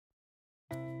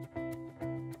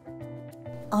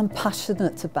I'm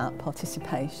passionate about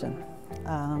participation.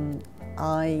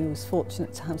 I was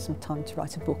fortunate to have some time to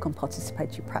write a book on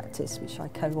participatory practice, which I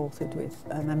co-authored with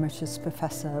Emeritus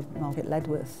Professor Margaret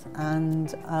Ledworth.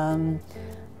 And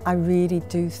I really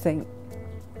do think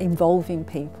involving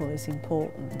people is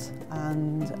important,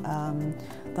 and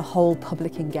the whole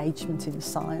public engagement in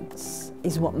science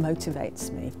is what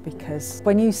motivates me, because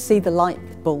when you see the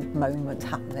light bulb moment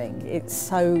happening, it's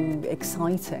so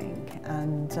exciting.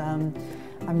 And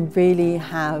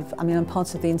I'm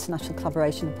part of the international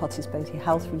collaboration of participative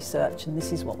health research, and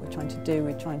this is what we're trying to do.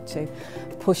 We're trying to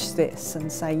push this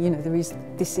and say, you know,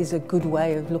 this is a good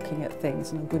way of looking at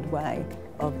things and a good way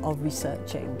of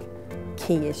researching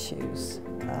key issues.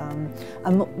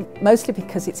 And mostly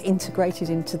because it's integrated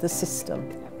into the system,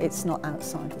 it's not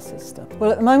outside the system.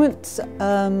 Well, at the moment,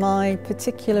 my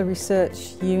particular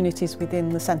research unit is within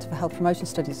the Centre for Health Promotion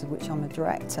Studies, of which I'm a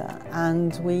director,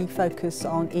 and we focus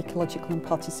on ecological and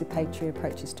participatory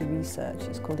approaches to research.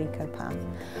 It's called EcoPath,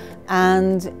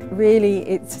 and really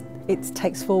it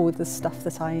takes forward the stuff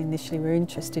that I initially were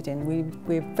interested in.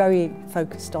 We're very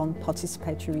focused on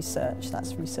participatory research.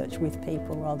 That's research with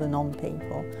people rather than on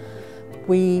people.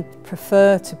 We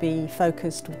prefer to be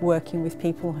focused working with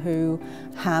people who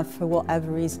have, for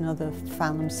whatever reason or other,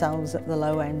 found themselves at the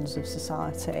low ends of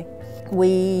society.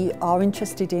 We are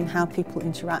interested in how people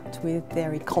interact with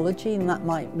their ecology, and that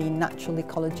might mean natural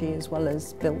ecology as well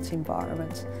as built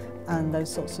environment and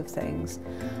those sorts of things.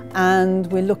 And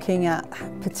we're looking at,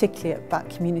 particularly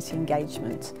about community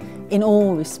engagement in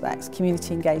all respects,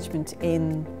 community engagement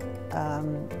in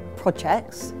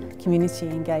projects, community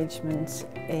engagement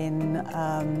in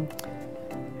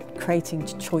creating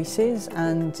choices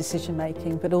and decision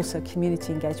making, but also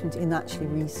community engagement in actually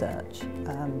research.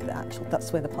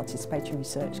 That's where the participatory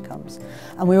research comes.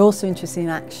 And we're also interested in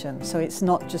action, so it's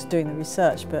not just doing the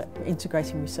research, but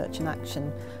integrating research and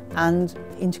action, and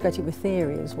integrate it with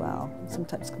theory as well.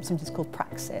 Sometimes something's called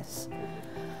praxis.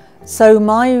 So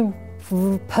my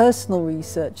personal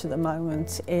research at the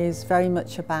moment is very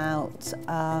much about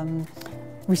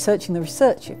researching the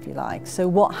research, if you like. So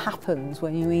what happens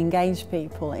when you engage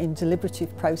people in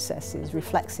deliberative processes,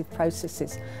 reflexive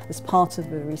processes as part of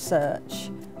the research,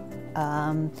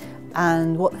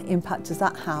 and what impact does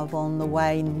that have on the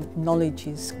way knowledge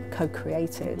is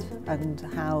co-created and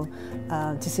how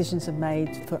decisions are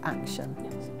made for action.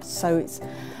 So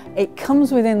it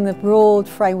comes within the broad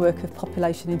framework of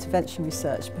population intervention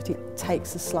research, but it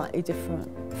takes a slightly different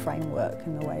framework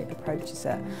in the way it approaches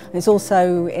it. And it's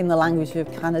also in the language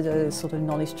of Canada, sort of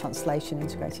knowledge translation,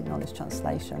 integrated knowledge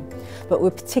translation. But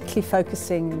we're particularly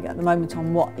focusing at the moment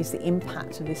on what is the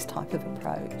impact of this type of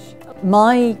approach.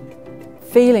 My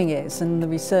feeling is, and the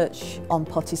research on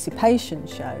participation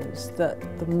shows,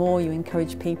 that the more you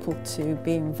encourage people to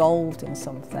be involved in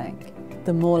something,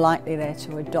 the more likely they're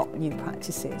to adopt new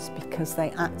practices, because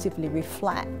they actively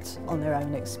reflect on their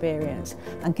own experience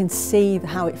and can see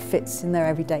how it fits in their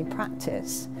everyday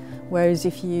practice. Whereas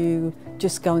if you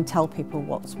just go and tell people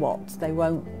what's what, they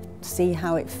won't see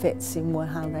how it fits in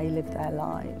how they live their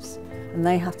lives. And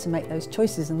they have to make those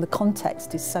choices, and the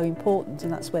context is so important,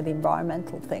 and that's where the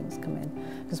environmental things come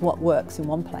in, because what works in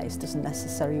one place doesn't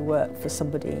necessarily work for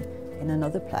somebody in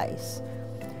another place.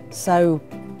 So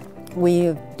we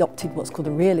adopted what's called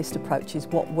a realist approach, is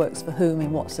what works for whom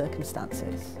in what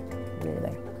circumstances,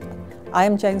 really. I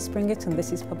am Jane Springett, and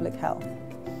this is Public Health.